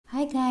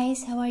Hi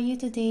guys, how are you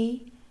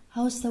today?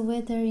 How's the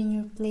weather in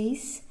your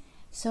place?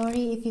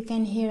 Sorry if you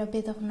can hear a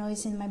bit of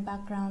noise in my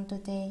background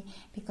today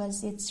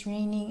because it's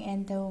raining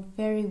and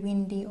very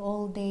windy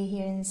all day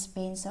here in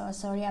Spain, so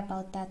sorry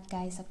about that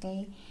guys,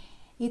 okay?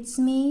 It's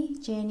me,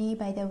 Jenny,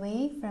 by the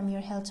way, from your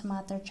Health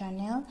Matter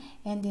channel,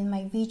 and in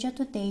my video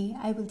today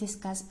I will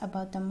discuss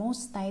about the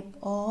most type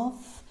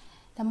of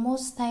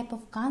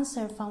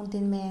cancer found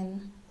in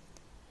men.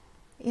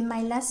 In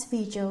my last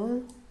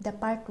video, the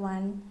part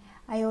 1,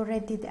 I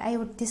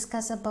would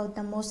discuss about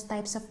the most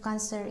types of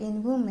cancer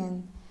in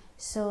women.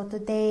 So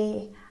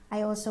today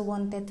I also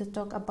wanted to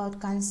talk about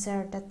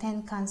cancer, the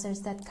 10 cancers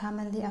that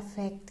commonly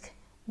affect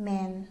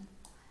men,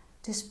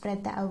 to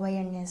spread the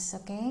awareness,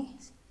 okay?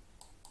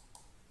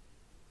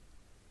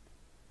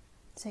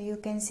 So you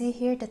can see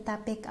here the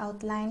topic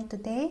outline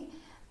today,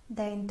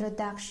 the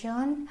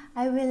introduction.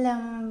 I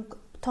will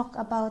talk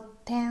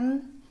about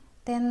 10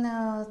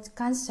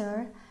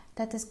 cancer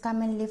that is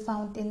commonly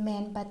found in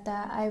men, but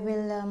I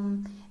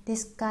will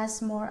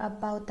discuss more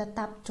about the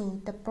top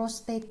 2, the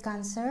prostate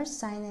cancer,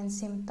 signs and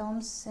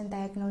symptoms and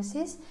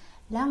diagnosis,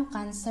 lung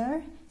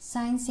cancer,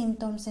 signs,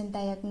 symptoms and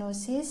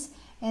diagnosis,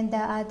 and the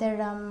other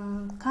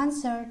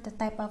cancer, the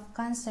type of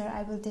cancer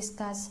I will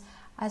discuss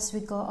as we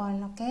go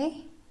on,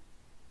 okay?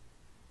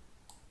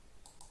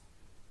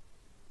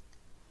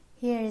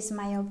 Here is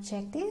my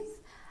objective.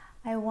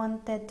 I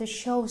wanted to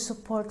show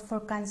support for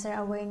cancer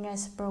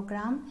awareness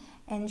program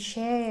and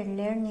share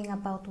learning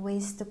about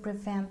ways to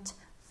prevent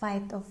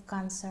fight of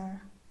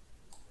cancer.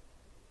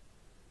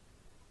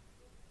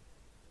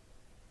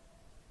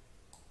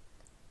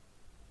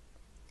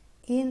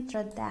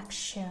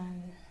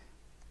 Introduction.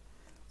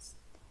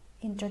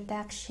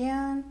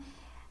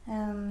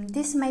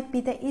 This might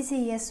be the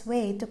easiest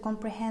way to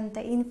comprehend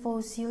the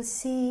infos you'll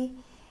see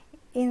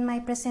in my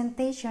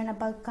presentation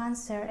about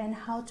cancer and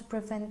how to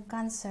prevent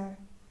cancer.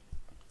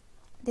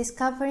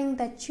 Discovering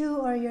that you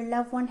or your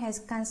loved one has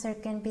cancer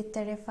can be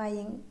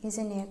terrifying,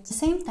 isn't it? At the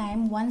same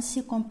time, once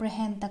you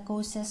comprehend the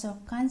causes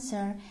of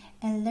cancer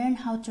and learn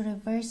how to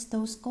reverse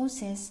those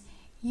causes,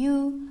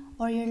 you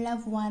or your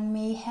loved one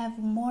may have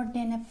more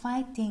than a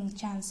fighting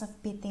chance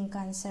of beating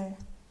cancer.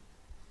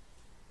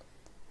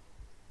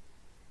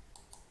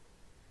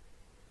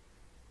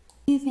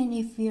 Even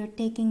if you're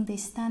taking the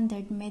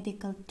standard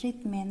medical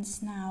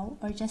treatments now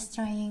or just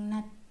trying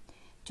not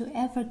to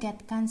ever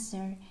get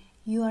cancer,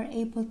 you are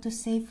able to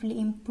safely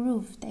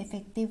improve the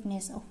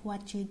effectiveness of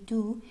what you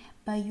do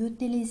by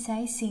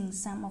utilizing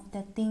some of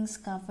the things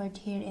covered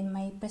here in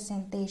my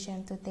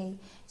presentation today.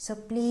 So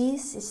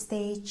please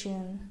stay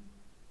tuned.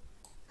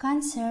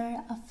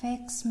 Cancer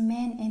affects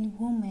men and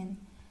women,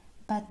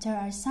 but there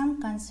are some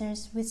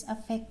cancers which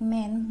affect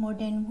men more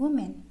than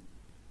women.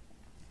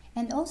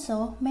 And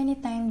also, many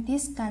times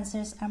these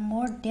cancers are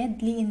more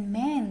deadly in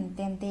men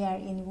than they are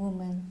in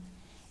women.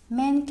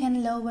 Men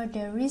can lower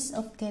the risk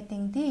of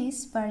getting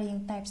these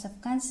varying types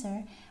of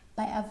cancer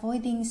by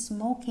avoiding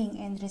smoking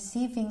and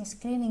receiving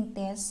screening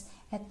tests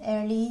at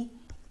early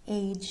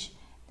age.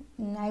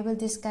 And I will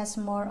discuss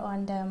more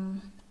on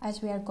them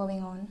as we are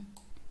going on.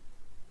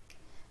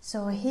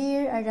 So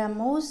here are the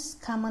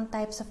most common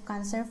types of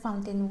cancer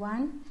found in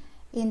men.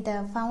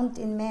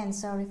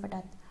 Sorry for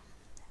that.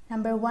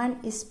 Number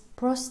 1 is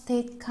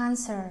prostate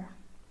cancer.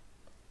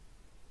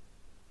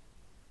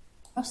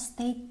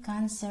 Prostate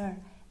cancer.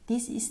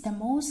 This is the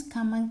most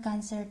common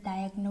cancer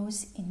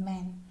diagnosed in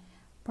men.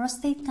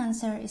 Prostate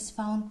cancer is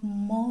found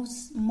more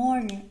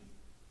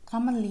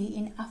commonly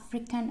in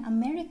African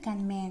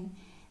American men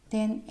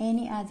than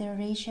any other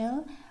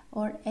racial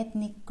or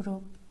ethnic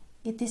group.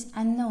 It is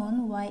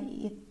unknown why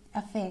it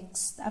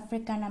affects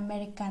African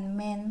American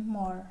men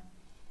more.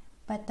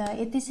 But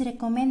it is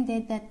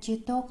recommended that you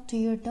talk to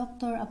your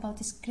doctor about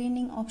the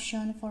screening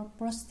option for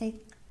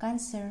prostate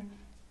cancer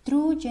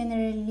through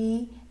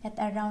generally at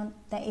around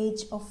the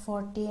age of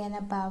 40 and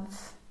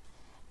above.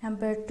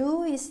 Number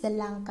 2 is the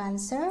lung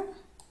cancer.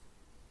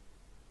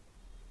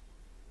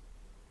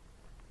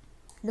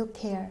 Look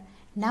here.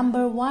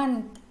 Number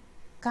 1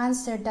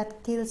 cancer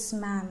that kills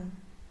man.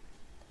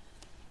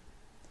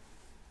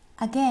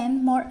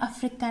 Again, more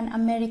African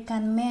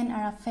American men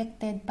are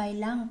affected by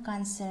lung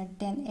cancer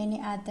than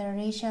any other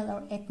racial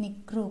or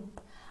ethnic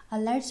group. A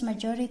large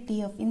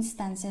majority of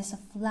instances of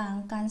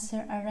lung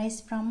cancer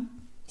arise from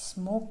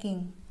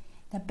smoking.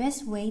 The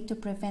best way to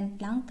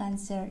prevent lung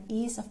cancer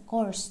is, of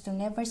course, to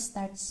never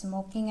start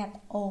smoking at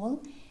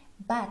all,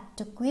 but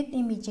to quit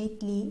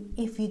immediately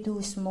if you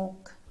do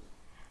smoke.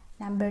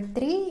 Number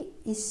 3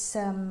 is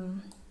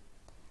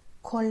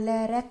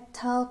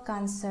colorectal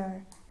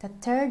cancer, the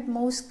third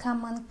most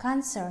common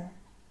cancer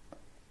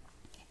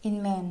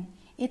in men.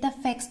 It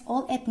affects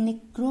all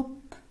ethnic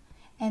groups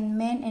and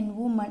men and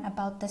women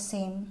about the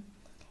same.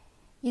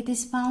 It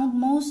is found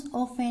most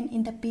often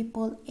in the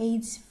people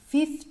aged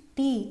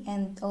 50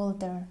 and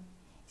older.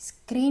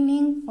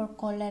 Screening for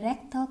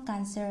colorectal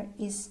cancer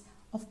is,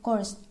 of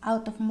course,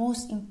 out of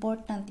most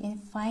important in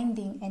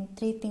finding and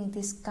treating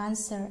this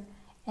cancer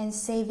and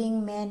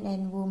saving men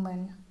and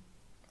women.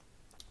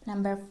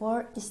 Number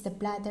 4 is the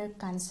bladder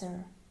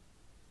cancer.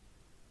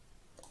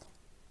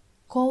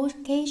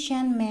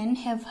 Caucasian men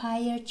have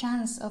higher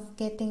chance of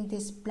getting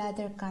this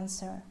bladder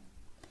cancer.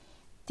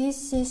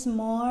 This is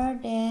more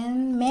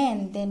in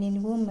men than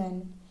in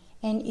women,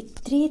 and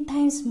it's 3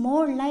 times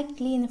more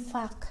likely in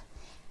fact.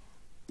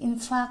 In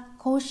fact,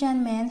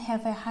 Caucasian men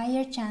have a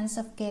higher chance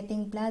of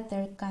getting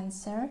bladder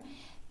cancer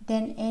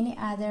than any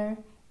other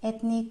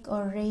ethnic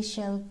or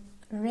racial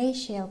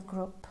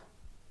group.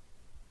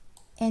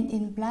 And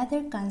in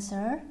bladder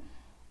cancer,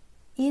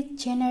 it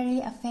generally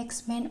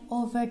affects men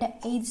over the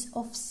age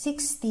of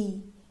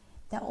 60.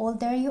 The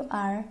older you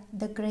are,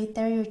 the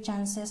greater your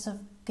chances of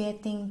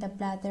getting the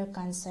bladder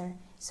cancer.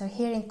 So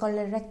here in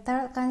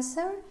colorectal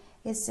cancer,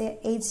 it's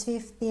age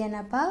 50 and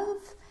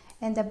above,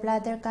 and the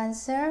bladder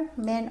cancer,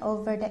 men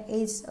over the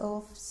age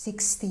of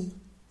 60.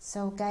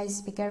 So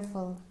guys, be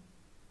careful.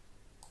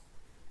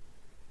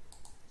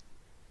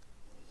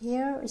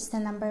 Here is the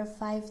number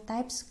 5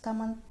 types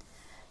common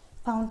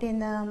found in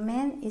the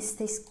men is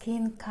the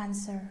skin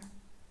cancer.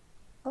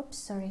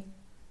 Skin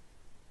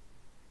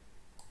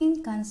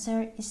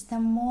cancer is the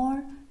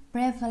more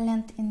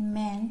prevalent in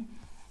men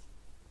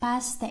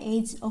past the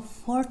age of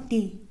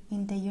 40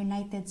 in the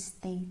United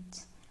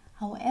States.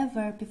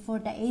 However, before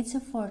the age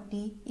of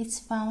 40, it's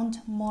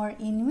found more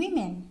in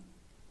women.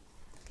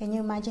 Can you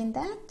imagine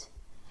that?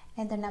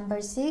 And the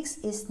number 6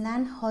 is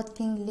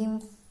non-Hodgkin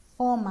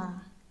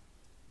lymphoma.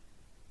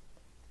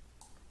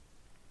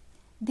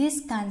 This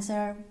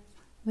cancer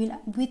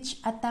which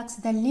attacks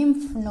the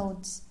lymph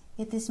nodes.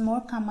 It is more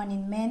common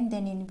in men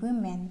than in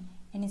women,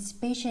 and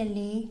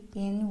especially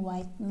in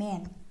white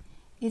men.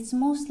 It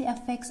mostly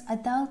affects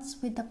adults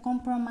with a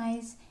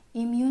compromised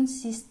immune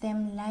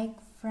system, like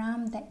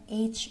from the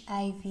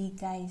HIV,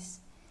 guys.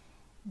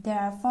 There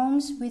are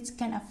forms which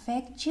can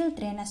affect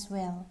children as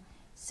well.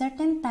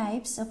 Certain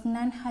types of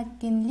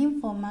non-Hodgkin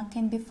lymphoma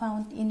can be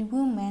found in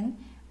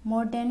women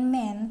more than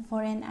men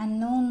for an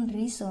unknown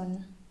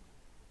reason.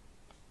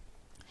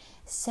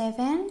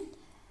 7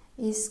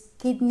 is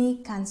kidney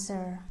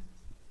cancer.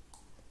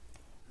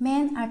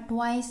 Men are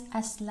twice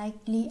as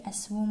likely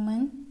as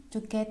women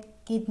to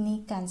get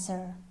kidney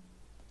cancer.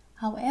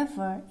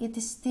 However, it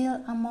is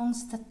still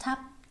amongst the top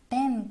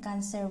 10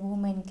 cancer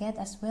women get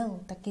as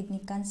well, the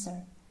kidney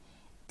cancer.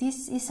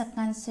 This is a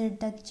cancer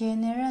that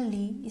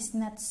generally is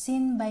not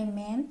seen by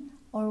men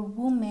or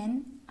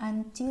women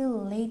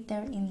until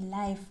later in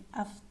life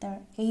after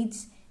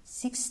age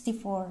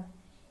 64.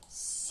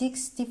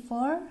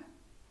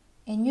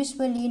 And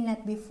usually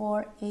not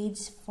before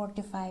age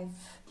 45.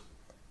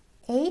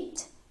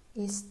 8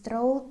 is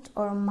throat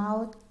or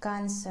mouth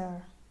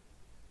cancer.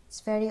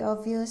 It's very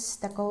obvious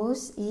the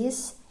cause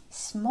is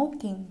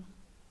smoking.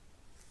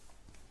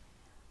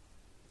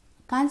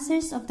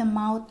 Cancers of the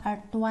mouth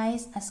are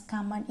twice as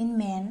common in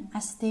men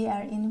as they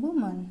are in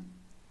women.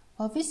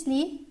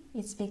 Obviously,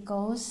 it's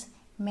because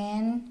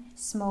men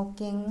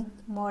smoking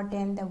more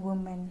than the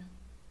women.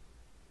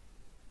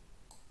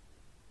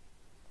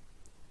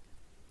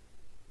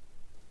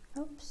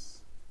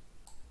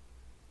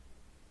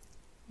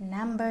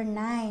 Number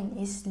 9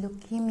 is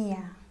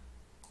leukemia.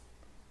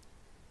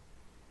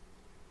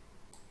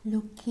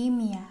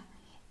 Leukemia.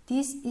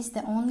 This is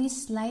the only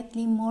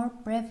slightly more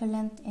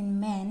prevalent in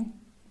men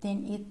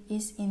than it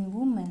is in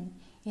women.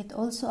 It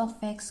also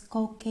affects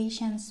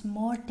Caucasians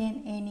more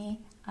than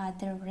any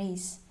other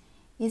race.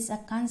 It's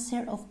a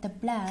cancer of the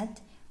blood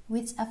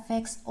which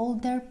affects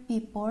older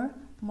people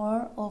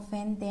more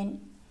often than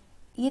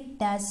it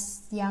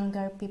does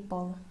younger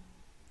people.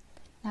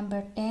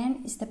 Number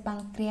 10 is the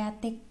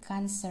pancreatic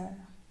cancer.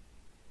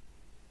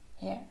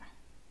 Here.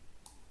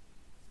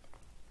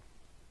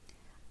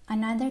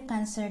 Another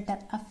cancer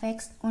that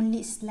affects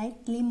only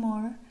slightly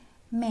more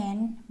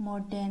men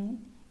more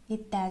than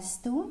it does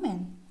to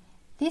women.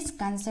 This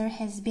cancer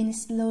has been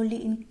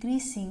slowly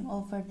increasing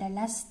over the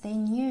last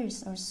 10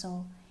 years or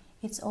so.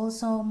 It's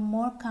also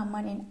more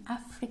common in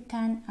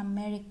African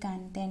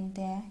American than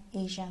the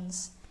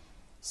Asians.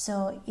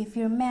 So if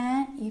you're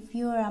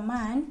a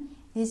man,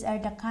 these are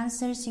the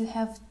cancers you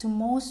have to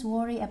most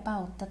worry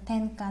about, the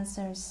 10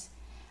 cancers.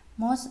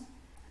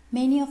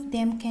 Many of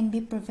them can be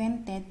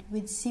prevented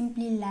with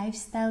simply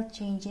lifestyle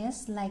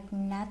changes like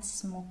not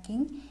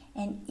smoking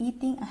and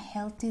eating a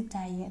healthy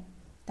diet,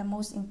 the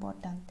most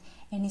important.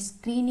 And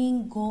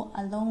screening go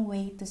a long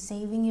way to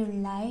saving your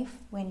life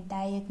when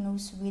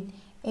diagnosed with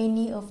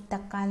any of the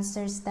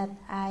cancers that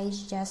I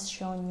just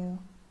shown you.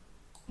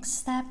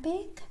 Next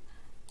topic,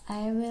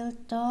 I will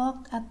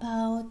talk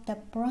about the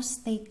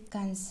prostate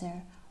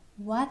cancer,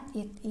 what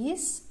it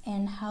is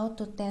and how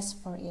to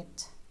test for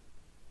it.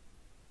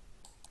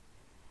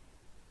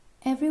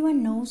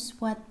 Everyone knows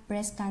what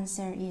breast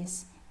cancer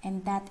is,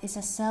 and that is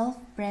a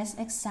self-breast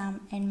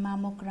exam and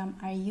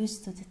mammogram are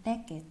used to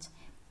detect it.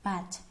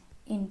 But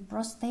in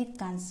prostate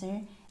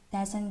cancer,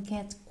 doesn't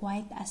get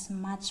quite as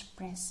much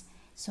press.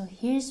 So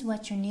here's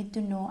what you need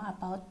to know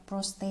about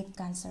prostate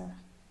cancer.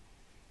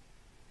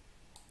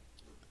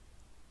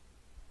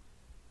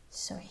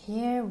 So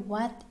here,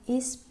 what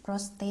is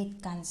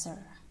prostate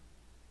cancer?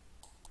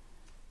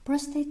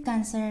 Prostate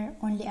cancer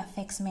only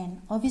affects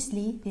men.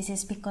 Obviously, this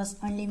is because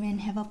only men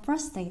have a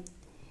prostate.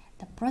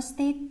 The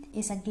prostate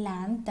is a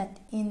gland that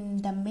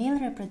in the male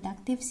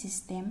reproductive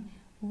system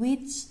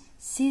which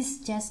sits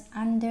just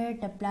under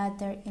the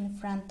bladder in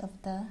front of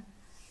the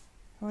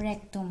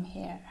rectum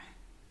here.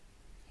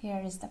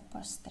 Here is the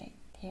prostate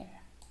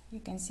here. You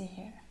can see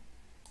here.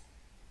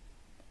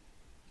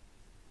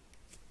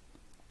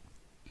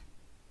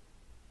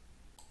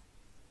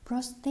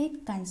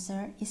 Prostate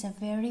cancer is a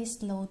very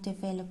slow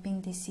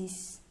developing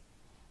disease.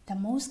 The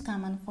most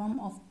common form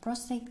of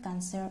prostate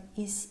cancer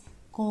is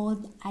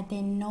called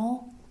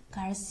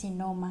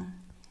adenocarcinoma.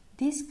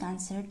 This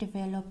cancer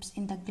develops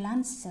in the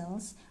gland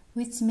cells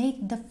which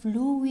make the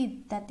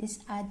fluid that is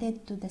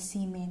added to the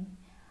semen,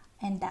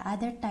 and the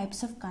other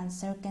types of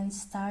cancer can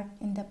start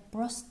in the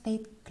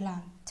prostate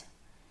gland.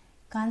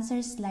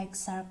 Cancers like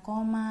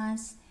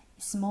sarcomas,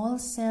 small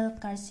cell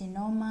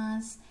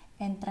carcinomas,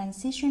 and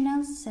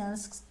transitional cell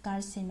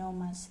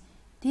carcinomas.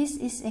 This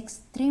is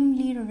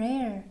extremely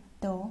rare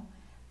though,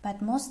 but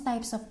most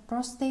types of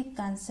prostate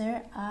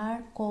cancer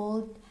are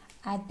called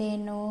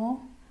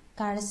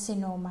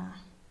adenocarcinoma.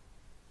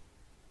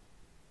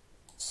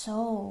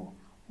 So,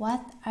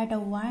 what are the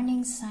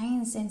warning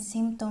signs and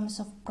symptoms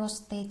of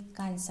prostate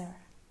cancer?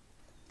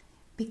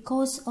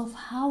 Because of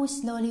how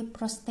slowly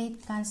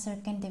prostate cancer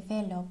can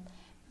develop,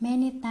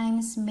 many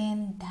times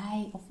men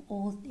die of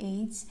old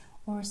age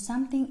or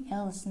something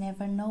else,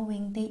 never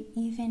knowing they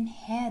even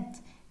had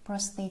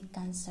prostate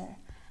cancer.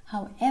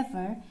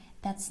 However,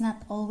 that's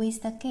not always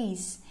the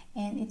case,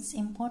 and it's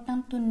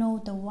important to know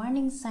the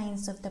warning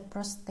signs of the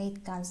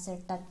prostate cancer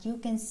that you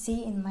can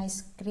see in my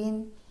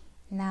screen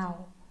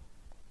now.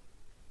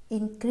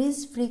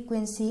 Increased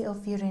frequency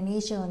of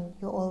urination,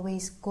 you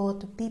always go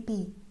to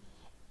pee-pee,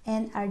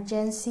 and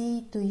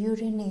urgency to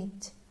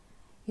urinate,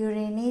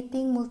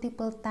 urinating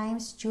multiple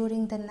times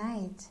during the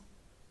night,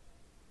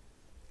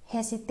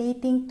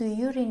 hesitating to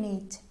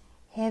urinate,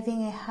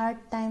 having a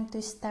hard time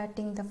to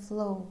starting the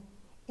flow,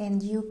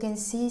 and you can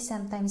see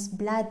sometimes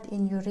blood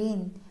in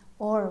urine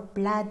or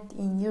blood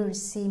in your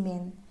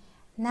semen.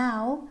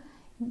 Now,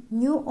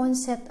 new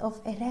onset of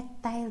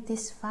erectile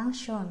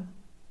dysfunction,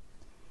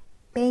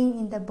 pain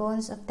in the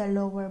bones of the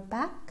lower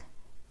back,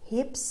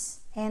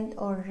 hips, and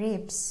or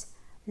ribs,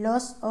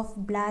 loss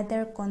of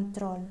bladder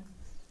control.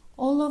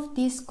 All of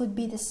this could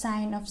be the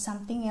sign of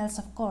something else,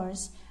 of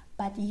course,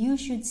 but you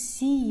should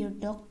see your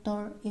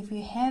doctor if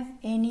you have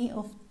any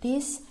of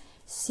these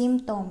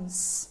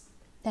symptoms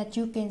that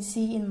you can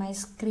see in my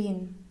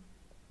screen,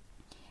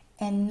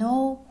 and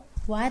know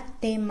what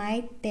they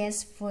might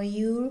test for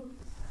your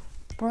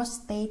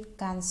prostate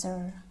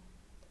cancer.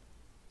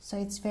 So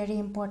it's very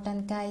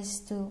important, guys,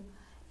 to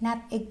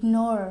not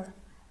ignore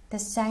the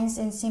signs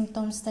and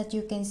symptoms that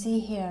you can see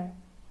here.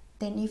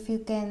 Then if you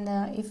can,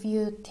 if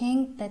you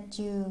think that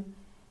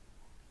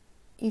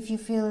if you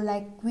feel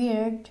like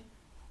weird,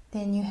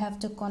 then you have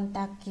to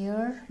contact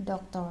your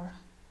doctor.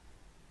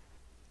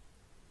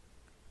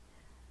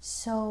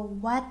 So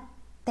what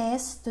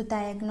tests to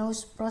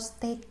diagnose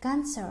prostate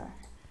cancer?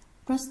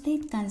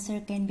 Prostate cancer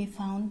can be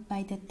found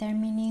by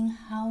determining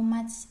how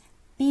much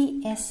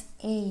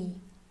PSA,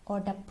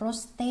 or the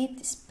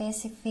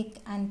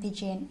prostate-specific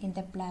antigen, in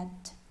the blood.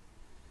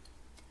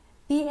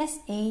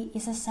 PSA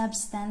is a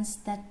substance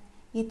that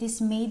it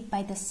is made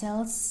by the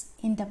cells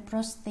in the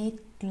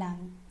prostate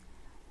gland.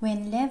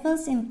 When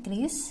levels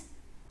increase,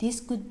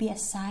 this could be a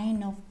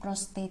sign of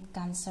prostate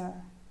cancer.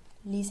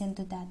 Listen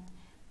to that.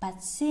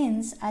 But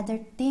since other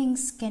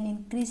things can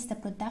increase the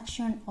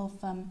production of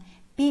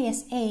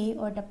PSA,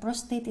 or the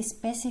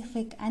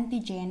prostate-specific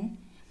antigen,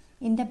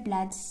 in the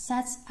blood,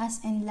 such as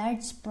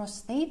enlarged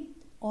prostate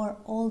or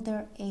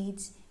older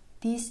age,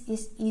 this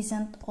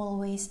isn't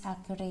always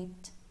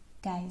accurate,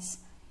 guys.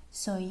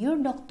 So your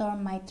doctor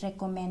might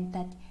recommend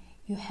that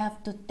you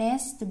have to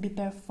test to be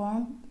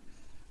performed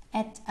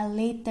at a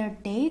later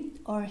date,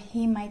 or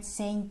he might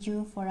send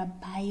you for a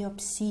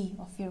biopsy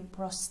of your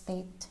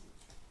prostate.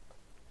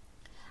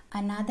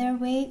 Another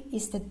way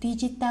is the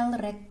digital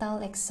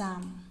rectal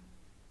exam,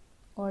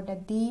 or the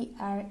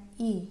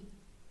DRE.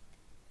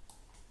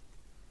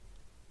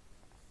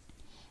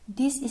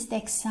 This is the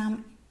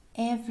exam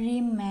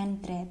every man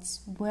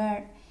dreads,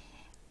 where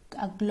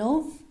a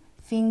glove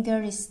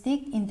finger is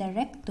stick in the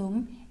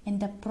rectum and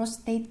the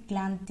prostate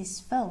gland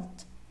is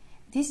felt.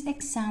 This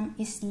exam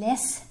is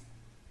less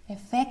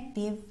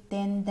effective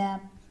than the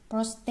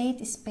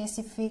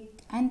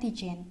prostate-specific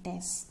antigen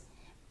test,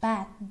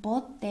 but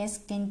both tests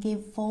can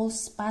give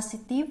false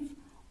positive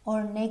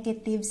or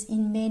negatives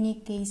in many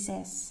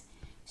cases.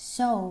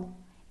 So,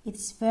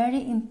 it's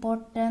very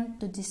important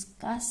to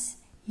discuss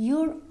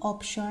your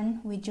option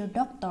with your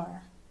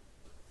doctor.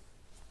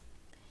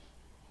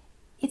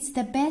 It's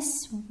the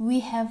best we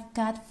have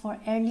got for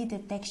early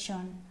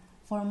detection.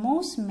 For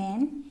most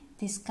men,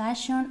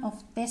 discussion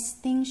of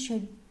testing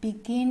should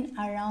begin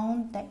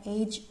around the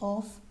age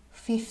of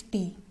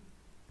 50.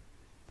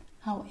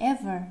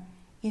 However,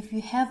 if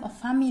you have a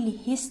family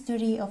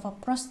history of a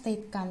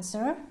prostate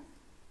cancer,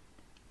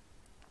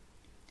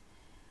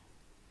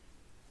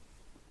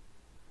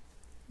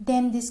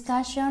 then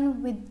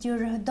discussion with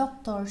your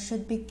doctor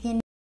should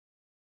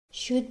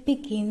should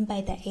begin by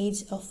the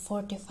age of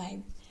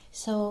 45.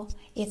 So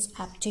it's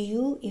up to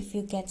you if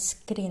you get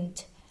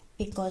screened.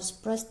 Because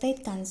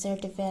prostate cancer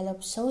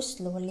develops so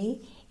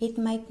slowly, it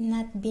might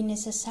not be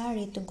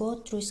necessary to go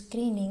through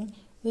screening,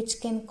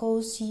 which can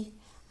cause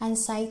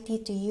anxiety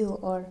to you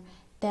or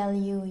tell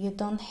you you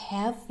don't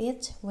have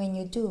it when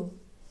you do.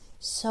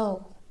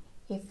 So,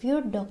 if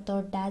your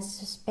doctor does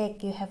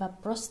suspect you have a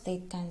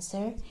prostate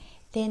cancer,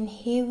 then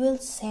he will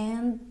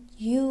send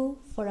you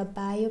for a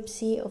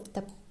biopsy of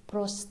the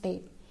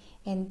prostate.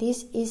 And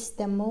this is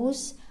the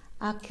most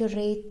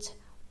accurate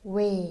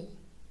way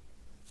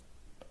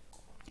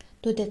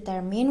to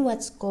determine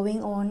what's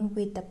going on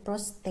with the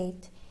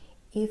prostate.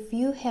 If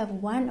you have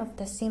one of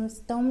the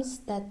symptoms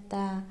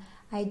that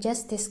I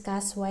just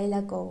discussed a while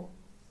ago.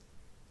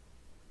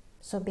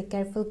 So be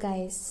careful,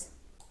 guys.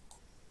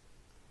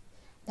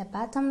 The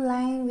bottom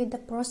line with the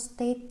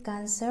prostate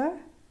cancer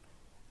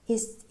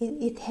is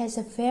it has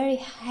a very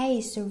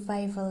high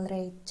survival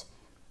rate,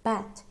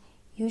 but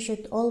you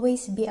should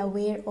always be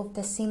aware of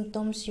the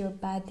symptoms your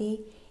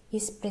body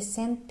is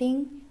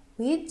presenting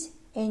with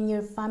and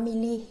your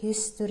family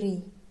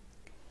history,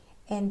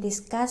 and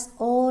discuss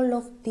all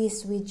of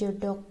this with your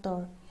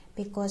doctor,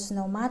 because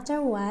no matter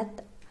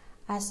what,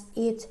 as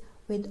it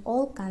with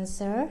all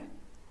cancer,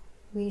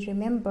 we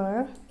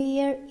remember the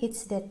earlier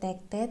it's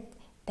detected,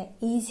 the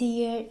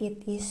easier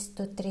it is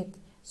to treat.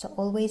 So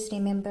always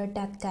remember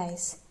that,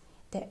 guys.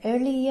 The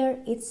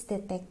earlier it's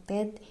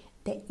detected,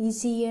 the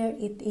easier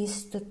it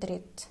is to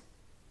treat.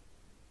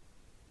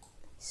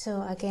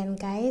 So again,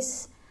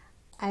 guys,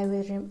 I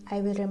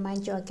will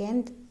remind you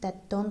again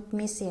that don't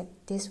miss it.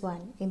 This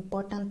one,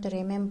 important to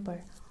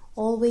remember.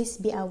 Always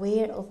be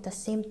aware of the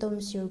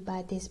symptoms your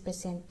body is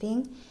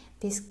presenting.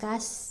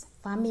 Discuss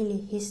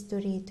family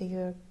history to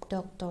your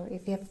doctor.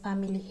 If you have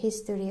family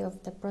history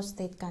of the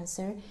prostate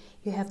cancer,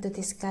 you have to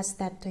discuss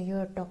that to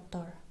your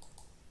doctor.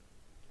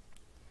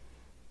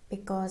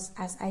 Because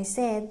as I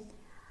said,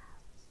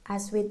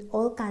 as with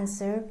all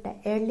cancer, the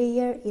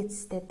earlier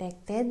it's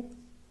detected,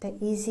 the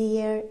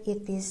easier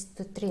it is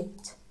to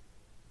treat.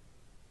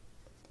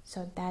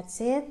 So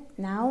that's it.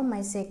 Now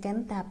my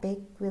second topic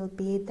will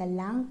be the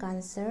lung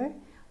cancer.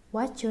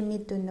 What you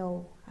need to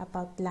know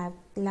about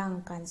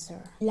lung cancer.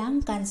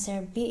 Lung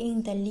cancer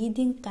being the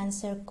leading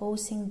cancer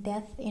causing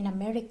death in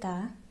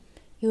America,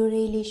 you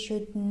really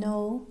should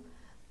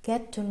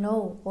get to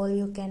know all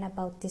you can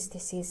about this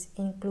disease,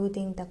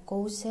 including the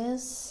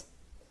causes,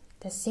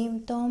 the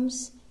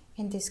symptoms,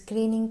 and the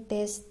screening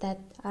tests that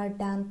are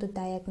done to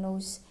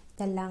diagnose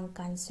the lung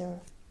cancer.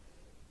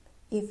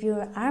 If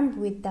you're armed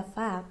with the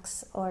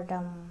facts or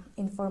the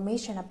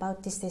information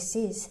about this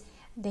disease,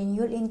 then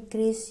you'll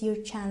increase your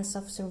chance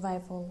of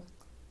survival.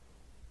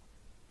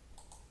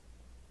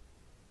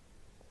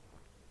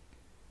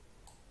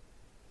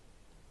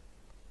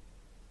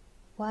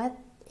 What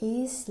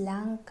is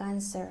lung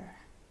cancer?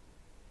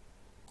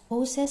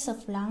 Causes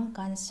of lung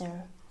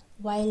cancer.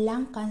 While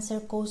lung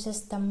cancer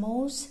causes the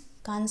most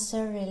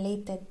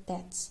cancer-related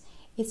deaths,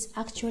 it's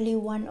actually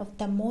one of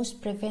the most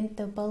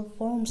preventable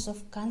forms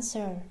of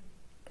cancer.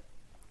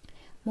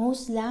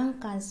 Most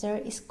lung cancer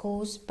is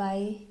caused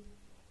by,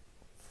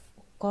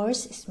 of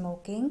course,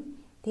 smoking.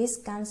 This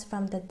comes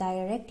from the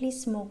directly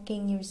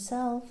smoking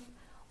yourself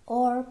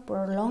or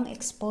prolonged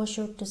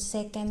exposure to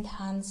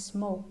second-hand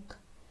smoke.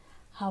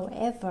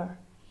 However,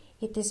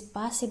 it is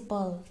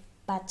possible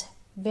but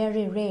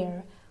very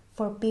rare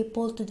for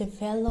people to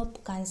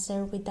develop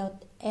cancer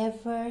without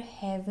ever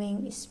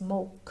having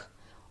smoked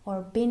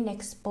or been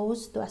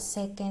exposed to a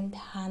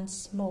second-hand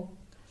smoke.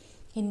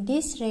 In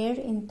these rare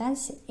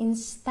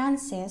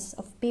instances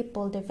of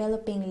people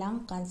developing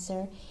lung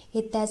cancer,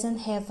 it doesn't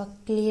have a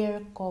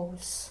clear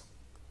cause.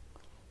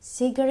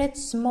 Cigarette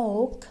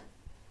smoke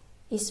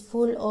is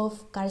full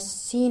of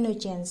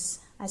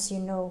carcinogens. As you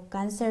know,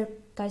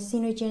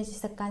 carcinogens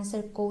is the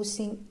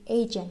cancer-causing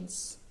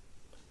agents.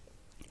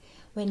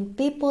 When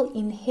people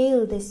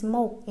inhale the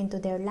smoke into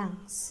their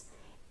lungs,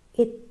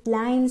 it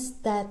lines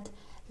that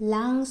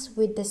lungs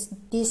with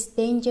these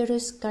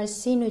dangerous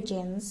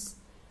carcinogens.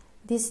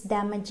 This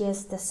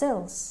damages the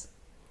cells,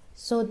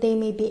 so they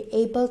may be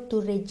able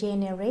to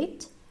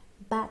regenerate,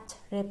 but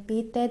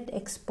repeated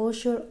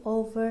exposure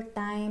over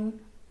time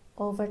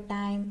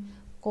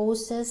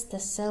causes the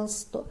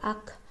cells to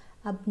act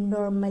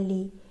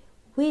abnormally,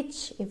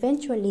 which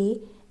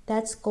eventually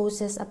that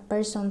causes a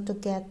person to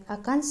get a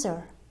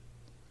cancer.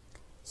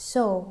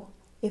 So,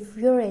 if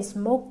you're a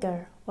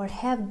smoker or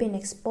have been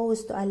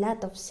exposed to a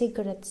lot of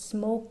cigarette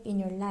smoke in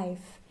your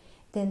life,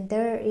 then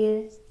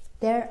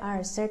there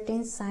are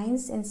certain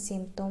signs and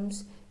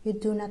symptoms you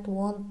do not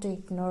want to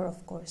ignore,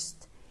 of course.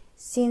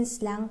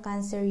 Since lung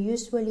cancer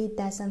usually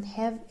doesn't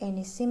have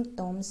any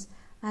symptoms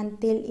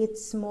until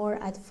it's more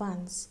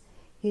advanced,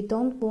 you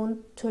don't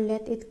want to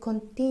let it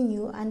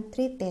continue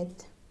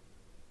untreated.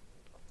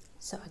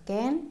 So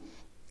again,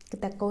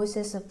 the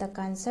causes of the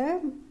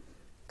cancer,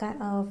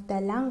 of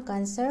the lung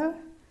cancer,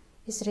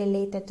 is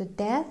related to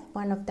death,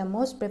 one of the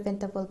most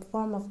preventable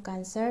form of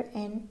cancer,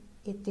 and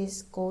it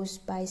is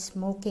caused by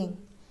smoking.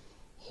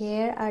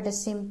 Here are the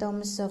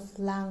symptoms of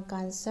lung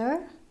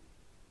cancer.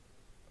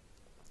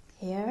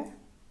 Here.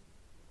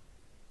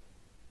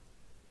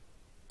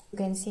 You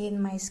can see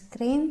in my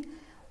screen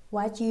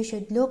what you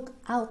should look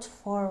out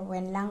for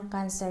when lung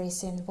cancer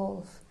is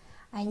involved.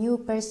 A new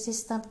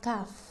persistent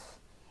cough,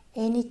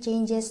 any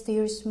changes to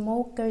your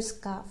smoker's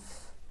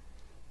cough,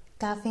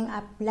 coughing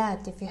up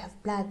blood if you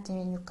have blood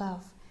when you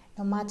cough,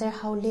 no matter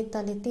how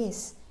little it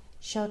is,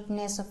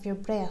 shortness of your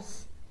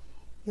breath.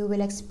 You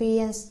will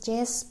experience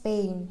chest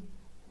pain,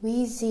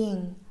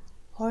 wheezing,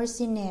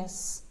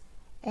 hoarseness,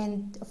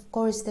 and of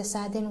course the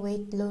sudden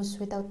weight loss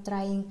without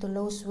trying to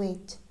lose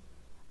weight,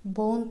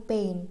 bone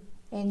pain,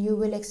 and you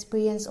will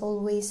experience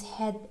always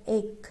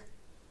headache.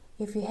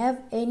 If you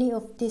have any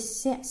of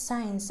these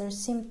signs or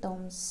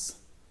symptoms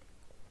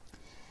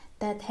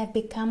that have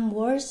become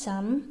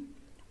worrisome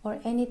or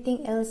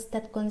anything else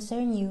that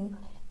concern you,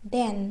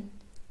 then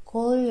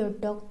call your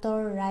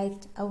doctor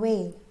right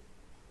away.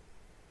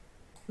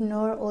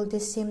 Ignore all the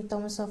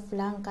symptoms of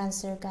lung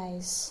cancer,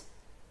 guys.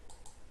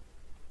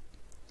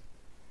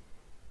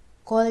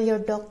 Call your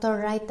doctor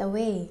right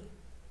away.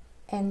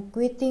 And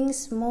quitting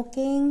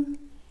smoking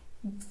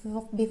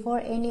before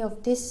any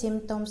of these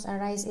symptoms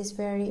arise is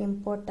very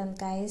important,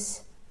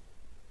 guys.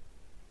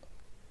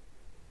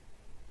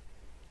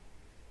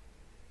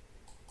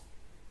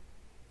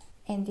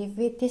 And if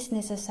it is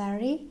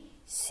necessary,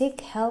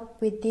 seek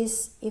help with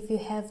this if you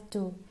have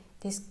to.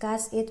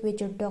 Discuss it with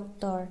your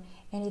doctor,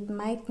 and it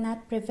might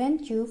not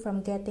prevent you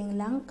from getting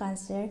lung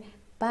cancer,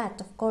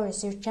 but of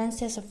course your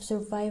chances of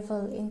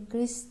survival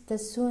increase the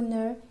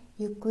sooner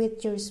you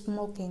quit your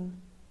smoking.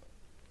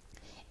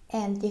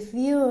 And if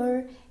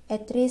you're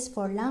at risk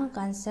for lung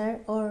cancer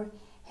or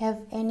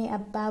have any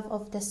above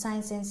of the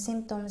signs and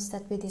symptoms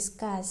that we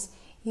discussed,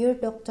 your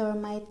doctor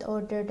might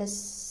order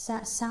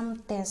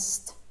some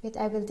test, which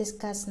I will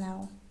discuss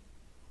now.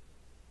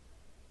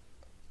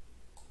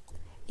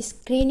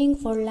 Screening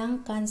for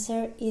lung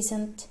cancer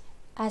isn't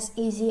as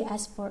easy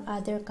as for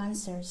other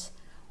cancers.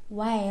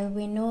 While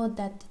we know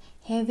that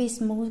heavy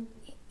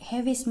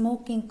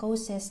smoking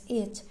causes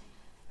it,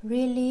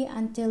 really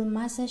until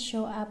masses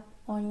show up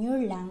on your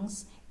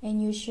lungs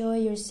and you show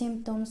your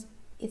symptoms,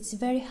 it's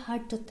very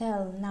hard to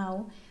tell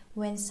now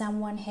when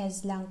someone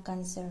has lung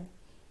cancer.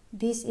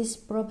 This is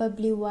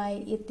probably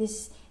why it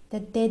is the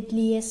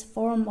deadliest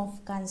form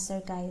of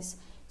cancer, guys.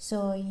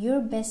 So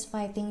your best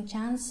fighting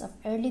chance of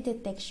early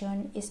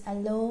detection is a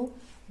low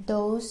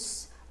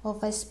dose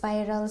of a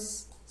spiral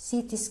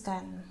CT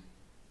scan.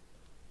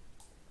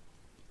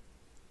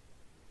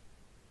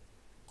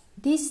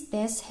 This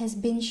test has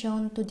been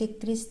shown to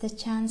decrease the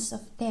chance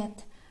of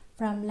death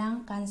from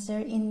lung cancer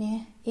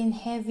in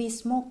heavy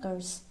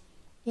smokers.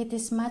 It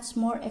is much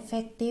more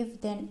effective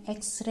than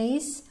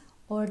X-rays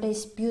or the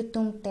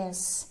sputum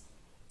test.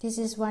 This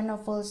is one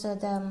of also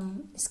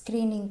the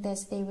screening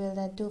tests they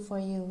will do for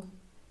you.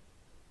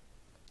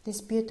 The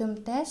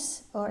sputum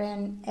test or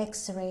an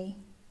X-ray.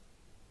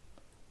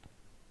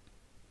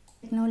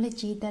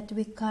 Technology that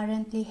we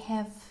currently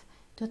have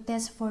to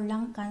test for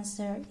lung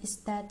cancer is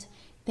that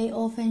they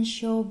often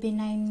show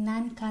benign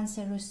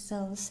non-cancerous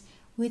cells,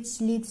 which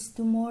leads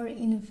to more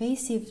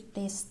invasive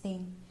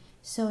testing.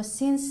 So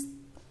since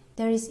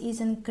there is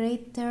even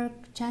greater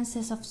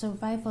chances of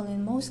survival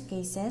in most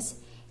cases,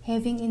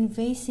 having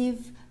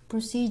invasive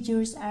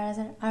procedures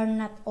are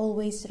not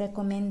always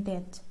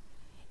recommended.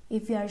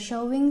 If you are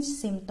showing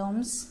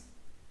symptoms,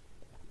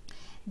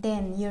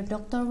 then your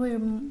doctor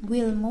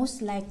will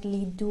most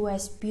likely do a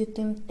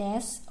sputum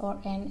test or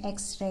an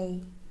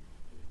X-ray.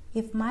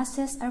 If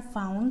masses are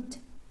found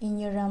in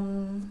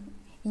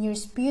your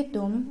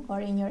sputum or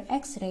in your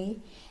X-ray,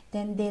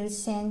 then they'll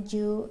send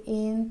you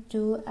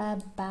into a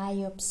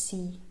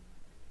biopsy.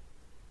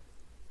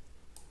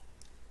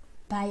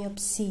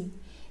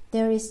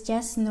 There is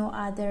just no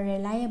other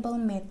reliable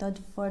method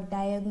for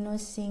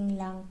diagnosing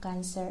lung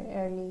cancer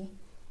early.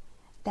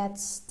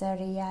 That's the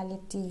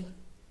reality.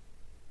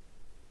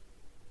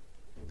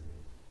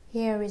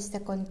 Here is the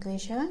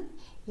conclusion.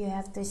 You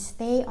have to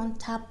stay on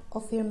top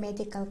of your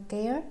medical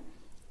care.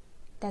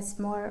 That's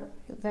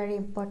very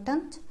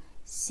important.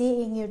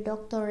 Seeing your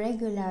doctor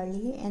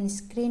regularly and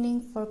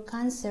screening for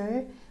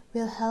cancer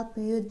will help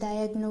you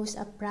diagnose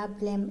a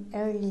problem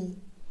early,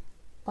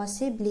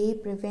 possibly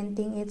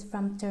preventing it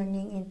from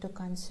turning into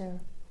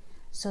cancer.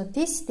 So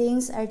these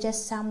things are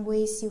just some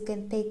ways you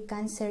can take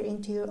cancer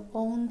into your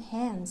own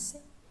hands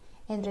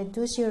and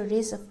reduce your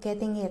risk of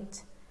getting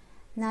it.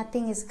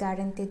 Nothing is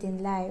guaranteed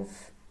in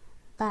life,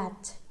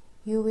 but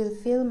you will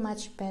feel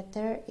much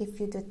better if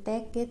you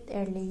detect it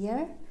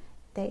earlier.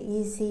 The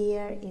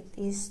easier it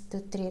is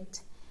to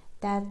treat.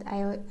 That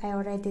I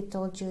already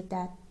told you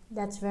that.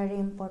 That's very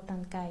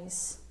important,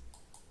 guys.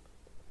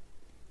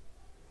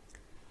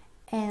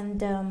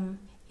 And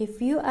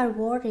if you are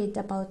worried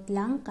about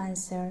lung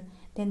cancer,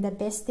 then the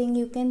best thing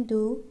you can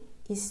do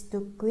is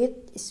to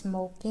quit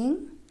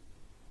smoking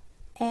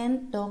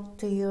and talk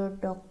to your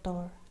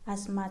doctor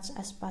as much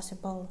as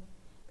possible.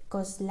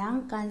 Because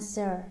lung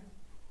cancer,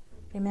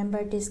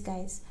 remember this,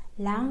 guys,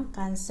 Lung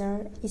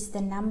cancer is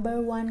the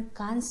 #1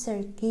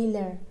 cancer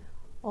killer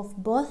of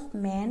both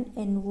men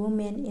and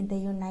women in the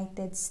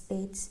United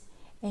States,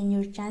 and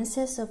your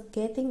chances of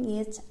getting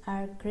it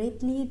are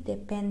greatly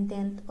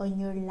dependent on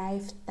your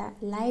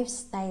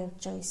lifestyle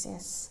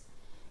choices.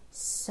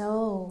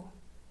 So,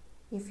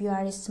 if you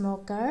are a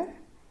smoker,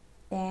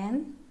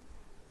 then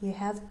you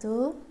have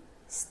to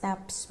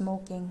stop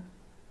smoking.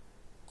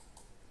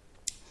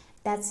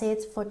 That's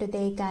it for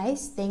today,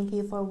 guys. Thank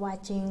you for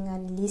watching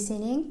and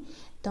listening.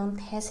 Don't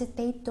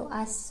hesitate to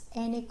ask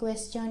any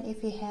question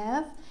if you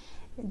have.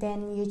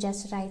 Then you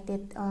just write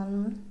it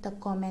on the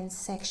comment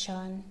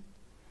section.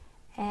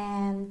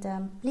 And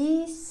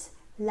please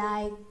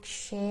like,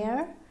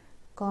 share,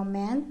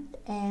 comment,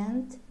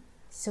 and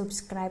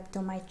subscribe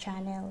to my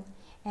channel.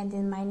 And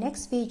in my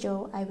next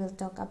video, I will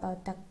talk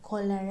about the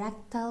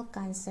colorectal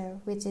cancer,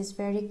 which is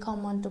very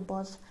common to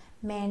both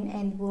men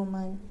and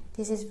women.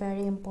 This is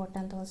very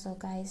important also,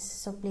 guys.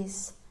 So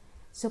please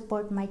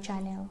support my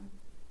channel.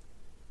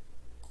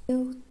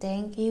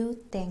 Thank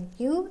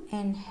you,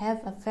 and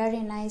have a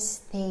very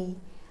nice day.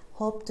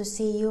 Hope to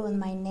see you on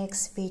my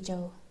next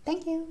video.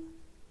 Thank you.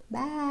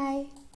 Bye.